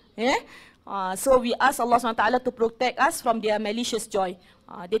reason. So we ask Allah SWT to protect us from their malicious joy.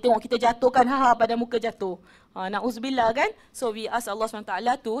 Dia tengok kita jatuh kan, pada muka jatuh. Na'uzubillah kan. So we ask Allah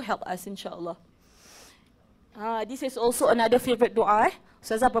SWT to help us, insyaAllah. This is also another favorite doa.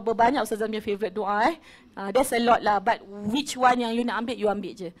 Ustazah berapa banyak Ustazah punya favorite doa. There's a lot lah, but which one yang you nak ambil, you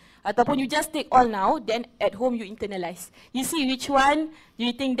ambil je. Ataupun you just take all now, then at home you internalize. You see which one you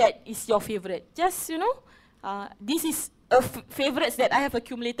think that is your favorite. Just, this is favorites that I have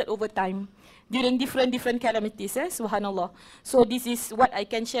accumulated over time during different calamities, subhanallah. So this is what I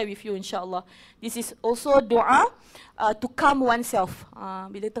can share with you, insyaAllah. This is also doa to calm oneself.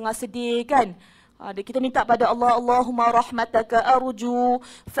 Bila tengah sedih kan, kita minta pada Allah, Allahumma rahmataka arju,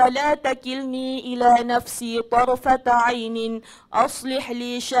 fala takilni ila nafsi tarfata ainin, aslih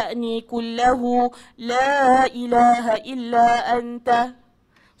li sya'ni kullahu, la ilaha illa anta.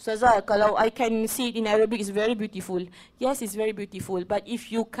 Ustazah, kalau I can see it in Arabic, it's very beautiful. Yes, it's very beautiful. But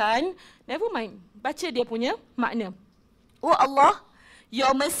if you can't, never mind. Baca dia punya makna. Oh Allah,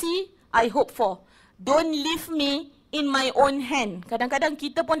 your mercy I hope for. Don't leave me in my own hand. Kadang-kadang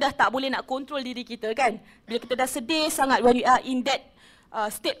kita pun dah tak boleh nak kontrol diri kita kan. Bila kita dah sedih sangat, when we are in that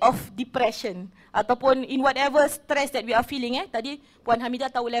state of depression. Ataupun in whatever stress that we are feeling. Tadi Puan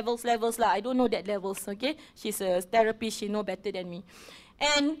Hamidah tahu levels lah. I don't know that levels, okay. She's a therapist, she know better than me.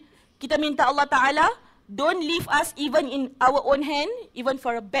 And kita minta Allah Ta'ala, don't leave us even in our own hand, even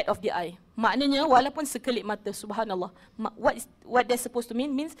for a bat of the eye. Maknanya, walaupun sekelip mata, subhanallah. What that's supposed to mean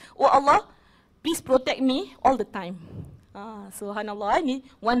means, oh Allah, please protect me all the time. Subhanallah, ini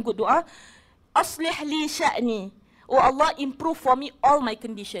one good doa. Aslih li sya'ni. Oh Allah, improve for me all my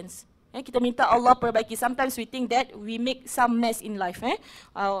conditions. Kita minta Allah perbaiki. Sometimes we think that we make some mess in life.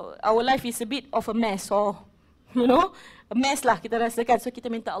 Our life is a bit of a mess, or a mess lah kita rasakan. So kita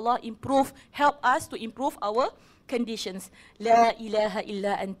minta Allah help us to improve our conditions. La ilaha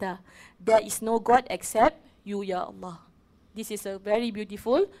illa anta. There is no God except you, ya Allah. This is a very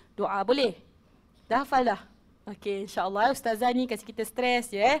beautiful doa. Boleh? Dah hafal dah? Okay, insyaAllah. Ustazah ni kasi kita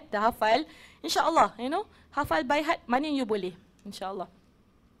stress je, dah hafal. InsyaAllah, hafal by heart, mana you boleh. InsyaAllah.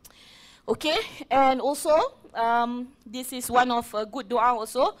 Okay, and also, this is one of a good doa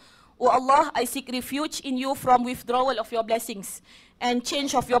also. Oh Allah, I seek refuge in you from withdrawal of your blessings and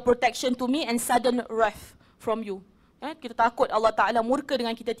change of your protection to me and sudden wrath from you. Kita takut Allah Ta'ala murka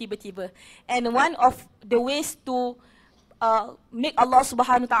dengan kita tiba-tiba. And one of the ways to make Allah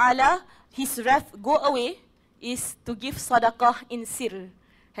Subhanahu Ta'ala, His wrath go away is to give sadaqah in sir.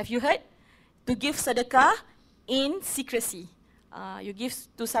 Have you heard? To give sadaqah in secrecy. You give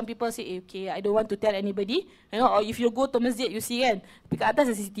to some people, say, okay, I don't want to tell anybody. Or if you go to masjid, you see kan, dekat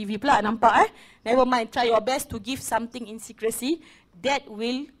atas CCTV pula, nampak Never mind, try your best to give something in secrecy. That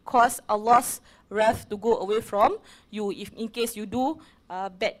will cause Allah's wrath to go away from you, if in case you do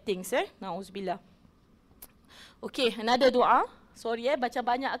bad things. Na'uzubillah. Okay, another doa. Sorry baca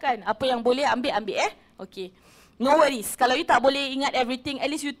banyak kan. Apa yang boleh ambil. Okay. No worries. Kalau you tak boleh ingat everything, at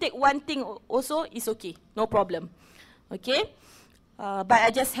least you take one thing also, is okay. No problem. Okay. But I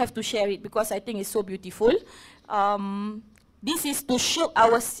just have to share it because I think it's so beautiful. This is to shield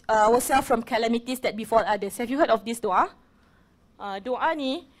ourselves from calamities that befall others. Have you heard of this doa? Doa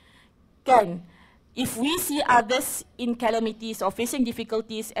ni, kan, if we see others in calamities or facing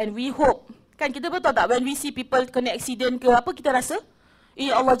difficulties and we hope, kan kita betul tak, when we see people kena accident ke apa, kita rasa,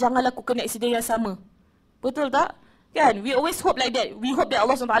 Allah janganlah aku kena accident yang sama. Betul tak? Kan, we always hope like that. We hope that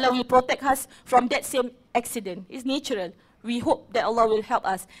Allah SWT will protect us from that same accident. It's natural. We hope that Allah will help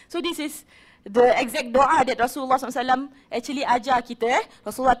us. So this is the exact doa that Rasulullah SAW actually ajar kita.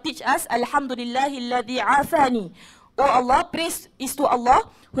 Rasulullah teach us, Alhamdulillahilladzi afani. Oh Allah, praise is to Allah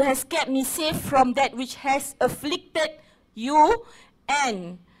who has kept me safe from that which has afflicted you,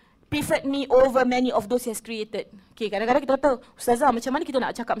 and preferred me over many of those he has created. Okay, kadang-kadang kita kata, Ustazah, macam mana kita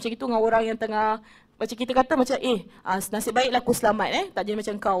nak cakap macam itu dengan orang yang tengah, macam kita kata macam, nasib baiklah aku selamat, tak jadi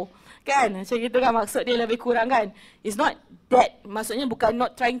macam kau. Kan, macam itu kan maksud dia lebih kurang kan. It's not that, maksudnya bukan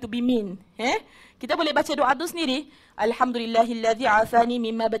not trying to be mean. Kita boleh baca doa tu sendiri. Alhamdulillahilladzi afani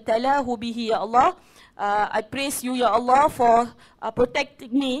mimma batalahu bihi ya Allah. I praise you ya Allah for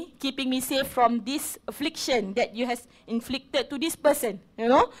protecting me, keeping me safe from this affliction that you has inflicted to this person. You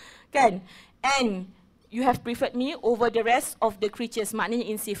know? Kan? And you have preferred me over the rest of the creatures. Maknanya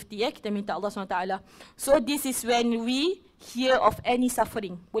in safety. Kita minta Allah SWT. So this is when we hear of any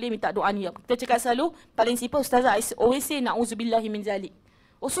suffering. Boleh minta doa ni. Kita cakap selalu, paling simple Ustazah, I always say na'udzubillahi min zalik.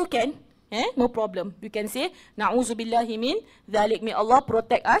 Also can. No problem. You can say na'udzubillahi min zalik. May Allah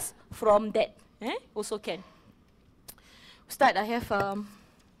protect us from that. Also can. Ustaz, I have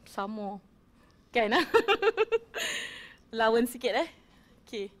some more. Can? Lawan sikit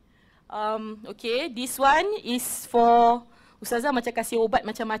Okay. Okay, this one is for Ustazah macam kasih obat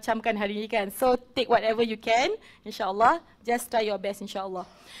macam-macam kan hari ni kan. So take whatever you can, insyaAllah. Just try your best, insyaAllah.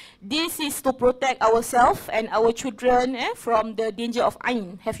 This is to protect ourselves and our children from the danger of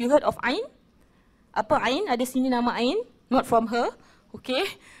Ain. Have you heard of Ain? Apa Ain? Ada sini nama Ain? Not from her. Okay.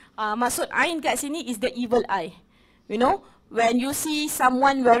 Maksud Ain kat sini is the evil eye. You know, when you see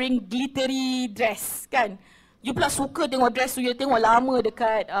someone wearing glittery dress kan. You pula suka tengok dress tu, you tengok lama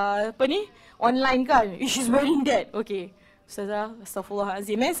dekat apa ni, online kan. She's wearing that. Okay. Ustazah,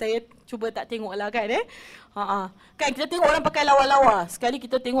 astaghfirullahalazim, saya cuba tak tengok lah kan Kan kita tengok orang pakai lawa-lawa. Sekali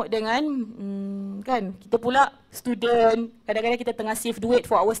kita tengok dengan kan, kita pula student, kadang-kadang kita tengah save duit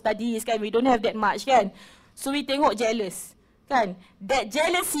for our studies kan. We don't have that much kan. So we tengok jealous. Kan? That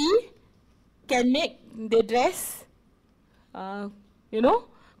jealousy can make the dress you know,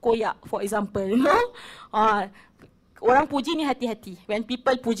 koyak, for example, you know. Orang puji ni hati-hati. When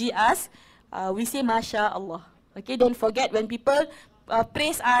people puji us, we say Masya Allah. Okay, don't forget when people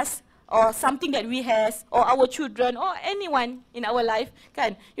praise us or something that we has, or our children, or anyone in our life,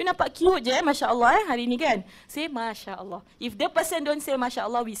 kan, you nampak cute je, Masya Allah hari ni kan. Say Masya Allah. If the person don't say Masya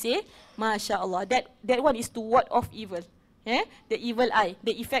Allah, we say Masya Allah. That one is to ward off evil. The evil eye,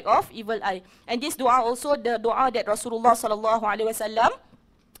 the effect of evil eye. And this dua also the dua that Rasulullah SAW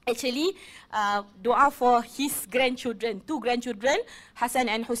actually doa for his grandchildren, 2 grandchildren, Hassan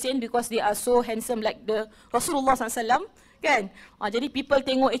and Hussein, because they are so handsome like the Rasulullah SAW. Kan? Jadi people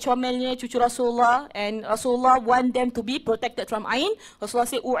tengok comelnya cucu Rasulullah, and Rasulullah want them to be protected from Ain. Rasulullah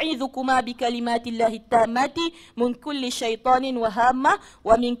say, u'idhukuma bi kalimatillahi tammati min kulli syaitanin wa hamma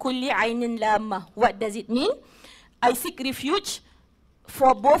wa min kulli ainin lamma. What does it mean? I seek refuge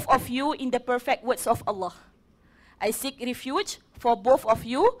for both of you in the perfect words of Allah. I seek refuge for both of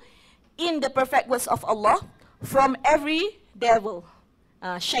you in the perfect words of Allah from every devil.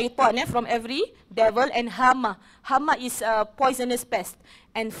 Shaitan, from every devil, and hama. Hama is a poisonous pest.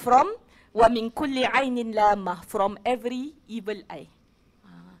 And from wa min kulli ainin lama, from every evil eye.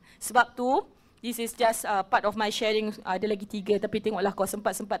 Sebab tu, this is just part of my sharing. Ada lagi 3, tapi tengoklah kau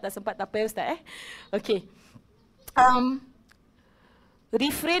sempat tak sempat tak apa Ustaz Okay.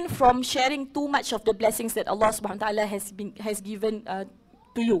 Refrain from sharing too much of the blessings that Allah Subhanahu Wa Taala has given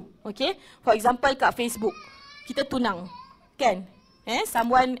to you. Okay? For example, kat Facebook, kita tunang, kan?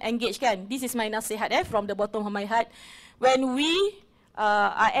 Someone engage kan? This is my nasihat from the bottom of my heart. When we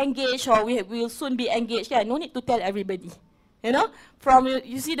are engaged, or we will soon be engaged, kan? No need to tell everybody. You know, from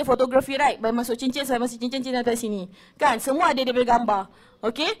you see the photography, right? By masuk cincin, saya masuk cincin atas sini, kan? Semua ada dia bergambar.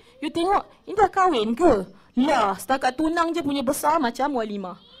 Okay? You tengok, ini dah kahwin ke? Ya, setakat tunang je punya besar macam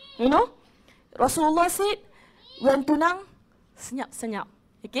walimah. You know? Rasulullah said, when tunang, senyap-senyap.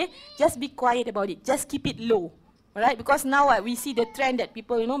 Okay? Just be quiet about it. Just keep it low. Alright? Because now we see the trend that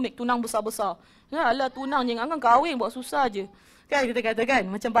people, you know, make tunang besar-besar. Ya, alah tunang, jangan kahwin, buat susah je. Kan kita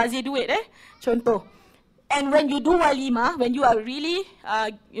katakan, macam bazir duit contoh. And when you do walimah, when you are really,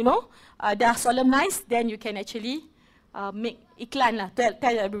 you know, dah solemnize, then you can actually make iklan lah,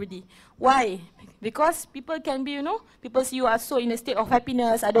 tell everybody. Why? Because people can be, you know, people see you are so in a state of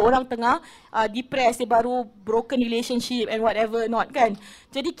happiness. Ada orang tengah depressed, dia baru broken relationship and whatever not, kan.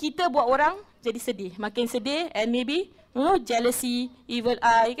 Jadi kita buat orang jadi sedih, makin sedih, and maybe, you know, jealousy, evil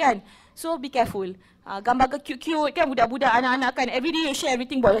eye, kan. So be careful. Gambar ke cute-cute kan, budak-budak, anak-anak kan, everyday you share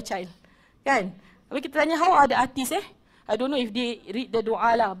everything about your child, kan. Tapi kita tanya, how are the artists I don't know if they read the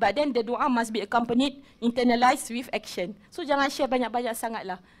doa lah, but then the doa must be accompanied, internalized with action. So jangan share banyak-banyak sangat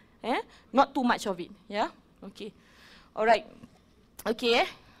lah. Not too much of it. Yeah. Okay. Alright. Okay.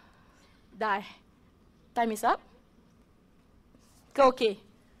 Dah. Time is up. Kau okay?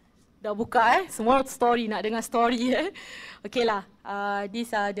 Dah buka Semua story, nak dengar story Okay lah.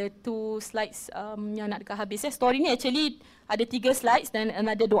 These are the 2 slides yang nak dekat habis. Story ni actually ada 3 slides dan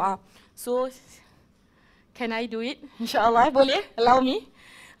another doa. So, can I do it? InsyaAllah, boleh? Allow me?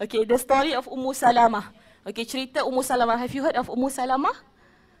 Okay, the story of Ummu Salamah. Okay, cerita Ummu Salamah. Have you heard of Ummu Salamah?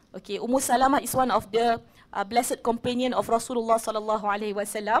 Okay, Ummu Salamah is one of the blessed companion of Rasulullah sallallahu alaihi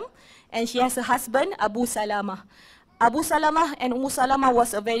wasallam, and she has a husband, Abu Salamah. Abu Salamah and Ummu Salamah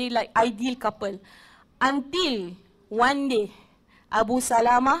was a very ideal couple until one day Abu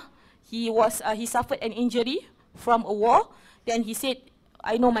Salamah he suffered an injury from a war. Then he said,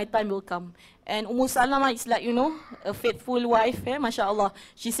 I know my time will come. And Ummu Salamah is a faithful wife, mashallah.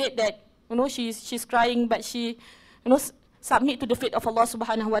 She said that she's crying, but she submit to the fate of Allah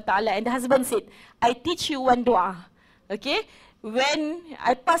subhanahu wa ta'ala. And the husband said, I teach you one dua. Okay, when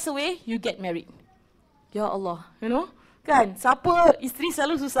I pass away, you get married. Ya Allah, kan, siapa isteri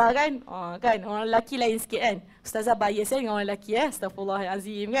selalu susah kan? Kan, orang lelaki lain sikit kan. Ustazah bias dengan orang lelaki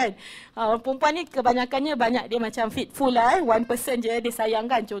Astaghfirullahalazim kan. Perempuan ni kebanyakannya banyak dia macam faithful lah 1% je dia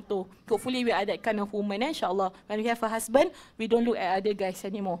sayang kan, contoh. Hopefully we are that kind of woman insyaAllah. When we have a husband, we don't look at other guys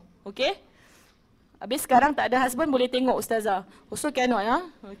anymore. Okay? Habis sekarang tak ada husband boleh tengok ustazah. Also cannot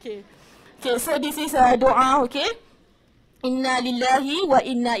Okay. Okay, so this is a doa, okay? Inna lillahi wa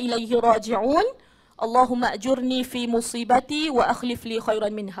inna ilaihi raji'un. Allahumma ajurni fi musibati wa akhlif li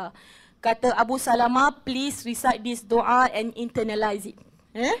khairan minha. Kata Abu Salamah, please recite this dua and internalize it.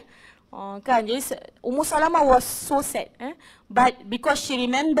 Kan, jadi Ummu Salamah was so sad. But because she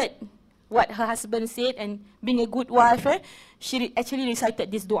remembered what her husband said and being a good wife, she actually recited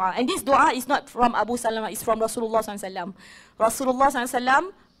this dua. And this dua is not from Abu Salamah, it's from Rasulullah SAW. Rasulullah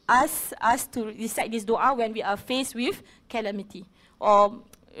SAW asked us to recite this dua when we are faced with calamity. Or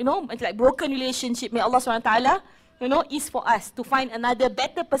like broken relationship, may Allah SWT, is for us to find another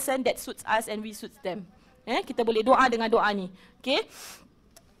better person that suits us and we suits them. Kita boleh doa dengan doa ni. Okay?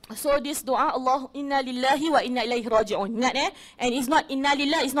 So this doa, Allah inna lillahi wa inna ilaihi raji'un. Ingat and it's not inna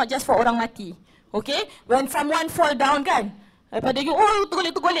lillahi, it's not just for orang mati. Okay? When someone fall down kan, daripada you,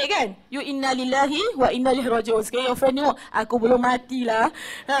 tergolek kan, you inna lillahi wa inna ilaihi raji'un. Sekarang your friend tengok, aku belum mati lah.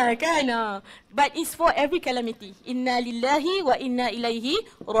 Kan? But it's for every calamity. Inna lillahi wa inna ilaihi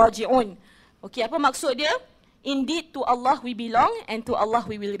raji'un. Okay, apa maksud dia? Indeed to Allah we belong and to Allah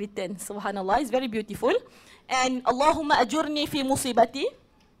we will return. Subhanallah, it's very beautiful. And Allahumma ajurni fi musibati.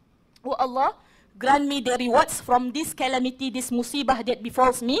 Oh Allah, grant me the rewards from this calamity, this musibah that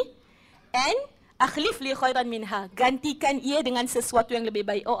befalls me. And akhlif li khairan minha. Gantikan ia dengan sesuatu yang lebih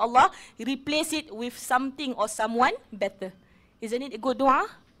baik. Oh Allah, replace it with something or someone better. Isn't it a good dua?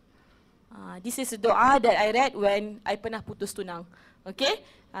 This is a dua that I read when I pernah putus tunang. Okay?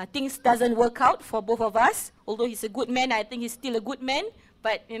 Things doesn't work out for both of us. Although he's a good man, I think he's still a good man.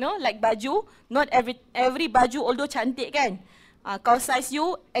 But like baju, not every baju although cantik kan. Kau size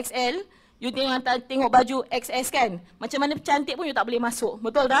you XL, you tengok baju XS kan, macam mana cantik pun you tak boleh masuk.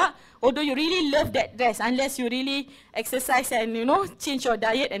 Betul tak? Although you really love that dress, unless you really exercise and change your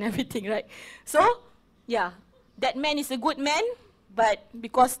diet and everything, right? So, yeah, that man is a good man, but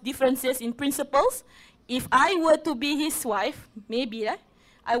because differences in principles, if I were to be his wife, maybe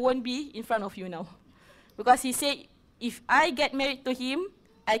I won't be in front of you now. Because he said, if I get married to him,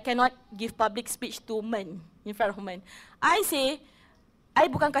 I cannot give public speech to men, in front of men. I say, I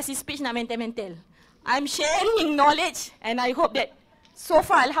bukan kasih speech nak mental-mental. I'm sharing knowledge and I hope that so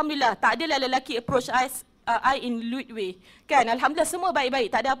far, Alhamdulillah, tak adalah lelaki approach I in lewd way. Kan, Alhamdulillah semua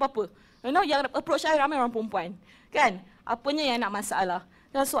baik-baik, tak ada apa-apa. Yang approach I ramai orang perempuan. Kan, apanya yang nak masalah.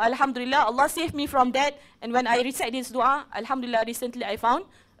 So Alhamdulillah, Allah save me from that. And when I recite this dua, Alhamdulillah, recently I found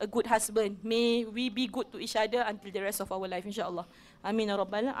a good husband. May we be good to each other until the rest of our life, insyaAllah. Amin ya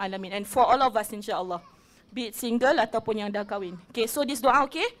rabbal alamin. And for all of us, insyaAllah. Be it single ataupun yang dah kahwin. Okay, so this doa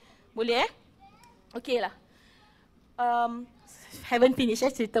okay? Boleh Okay lah. Haven't finished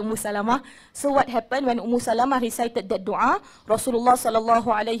cerita Ummu Salamah. So what happened when Ummu Salamah recited that doa? Rasulullah sallallahu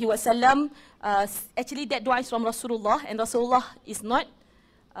alaihi wasallam, actually that doa is from Rasulullah, and Rasulullah is not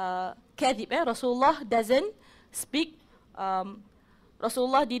kadhib. Rasulullah doesn't speak.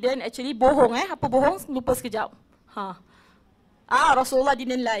 Rasulullah didn't actually bohong. Apa bohong? Lupa sekejap. Rasulullah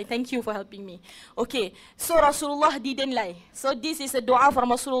didn't lie. Thank you for helping me. Okay, so Rasulullah didn't lie. So this is a doa from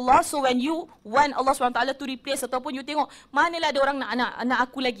Rasulullah. So when you want Allah SWT to replace, ataupun you tengok, manalah ada orang nak anak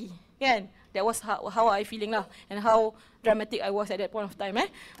aku lagi. Kan? That was how I feeling lah. And how dramatic I was at that point of time.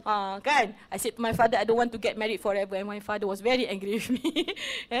 Kan? I said to my father, I don't want to get married forever. And my father was very angry with me.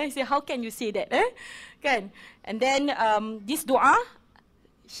 He said, how can you say that? Kan? And then this doa,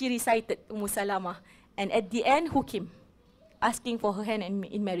 she recited Ummu Salamah. And at the end, who came? Asking for her hand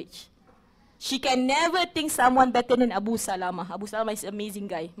in marriage. She can never think someone better than Abu Salamah. Abu Salamah is an amazing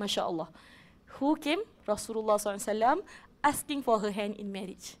guy, Masya Allah. Who came? Rasulullah SAW asking for her hand in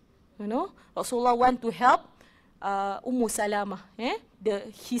marriage. You know, Rasulullah want to help Ummu Salamah.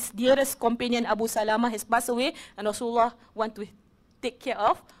 His dearest companion Abu Salamah has passed away, and Rasulullah want to take care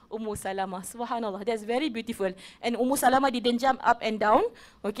of Ummu Salamah. Subhanallah, that's very beautiful. And Ummu Salamah didn't jump up and down.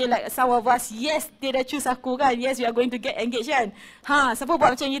 Okay, like some of us, yes, dia dah choose aku kan. Yes, we are going to get engaged kan. Siapa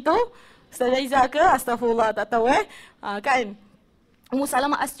buat macam itu? Ustaz Aizah ke? Astaghfirullah, tak tahu kan. Ummu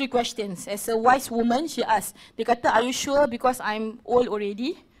Salamah asked 3 questions. As a wise woman, she asked. Dia kata, are you sure because I'm old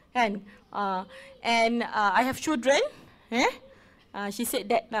already? Kan? And I have children. She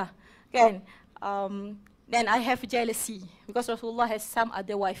said that lah. Kan? Then I have jealousy because Rasulullah has some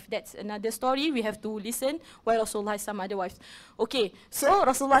other wife. That's another story. We have to listen why Rasulullah has some other wives. Okay, so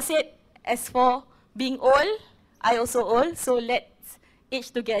Rasulullah said, as for being old, I also old, so let's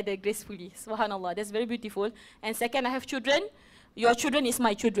age together gracefully. Subhanallah, that's very beautiful. And second, I have children. Your children is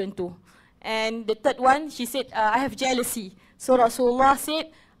my children too. And the third one, she said, I have jealousy. So Rasulullah said,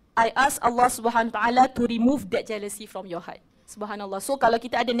 I ask Allah subhanahu wa ta'ala to remove that jealousy from your heart. Subhanallah. So kalau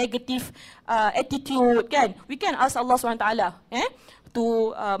kita ada negative attitude kan, we can ask Allah subhanahu wa ta'ala to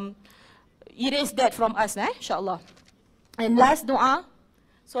erase that from us, insyaAllah. And last doa,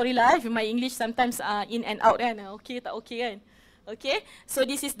 sorry lah if my English sometimes in and out kan, okay tak okay kan. Okay, so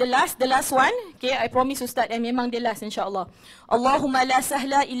this is the last one. Okay, I promise Ustaz, and memang the last insyaAllah. Allahumma la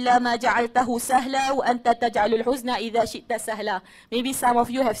sahla illa ma ja'altahu sahla wa anta taj'alul huzna idha syi'ta sahla. Maybe some of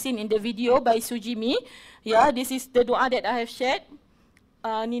you have seen in the video by Sujimi. Yeah, this is the dua that I have shared.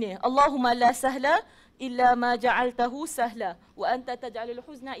 Ni. Allahumma la sahla illa ma ja'altahu sahla wa anta taj'alul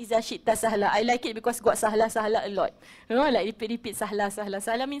huzna idha syi'ta sahla. I like it because got sahla a lot. You know, like repeat sahla.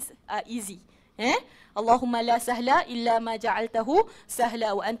 Sahla means easy. Allahumma la sahla illa ma ja'altahu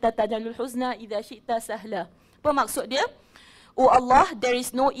sahla wa anta taj'alul huzna idha syi'ta sahla. Apa maksud dia? Oh Allah, there is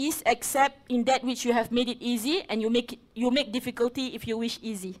no ease except in that which you have made it easy, and you make difficulty if you wish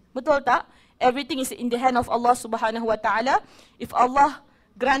easy. Betul tak? Everything is in the hand of Allah subhanahu wa ta'ala. If Allah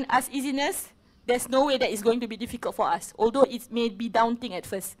grant us easiness, there's no way that it's going to be difficult for us, although it may be daunting at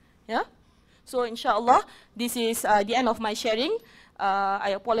first. Yeah? So insyaAllah, this is the end of my sharing.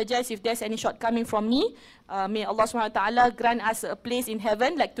 I apologize if there's any shortcoming from me. May Allah subhanahu wa ta'ala grant us a place in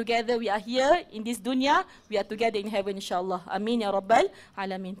heaven. Like together we are here in this dunya, we are together in heaven insyaAllah. Amin ya Rabbal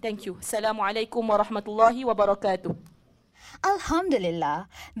Alamin. Thank you. Assalamualaikum warahmatullahi wabarakatuh. Alhamdulillah,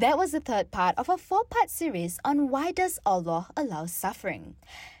 that was the third part of a 4-part series on why does Allah allow suffering.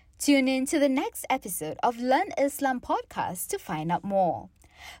 Tune in to the next episode of Learn Islam podcast to find out more.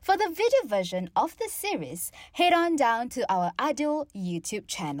 For the video version of the series, head on down to our Adil YouTube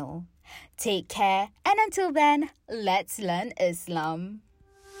channel. Take care, and until then, let's learn Islam.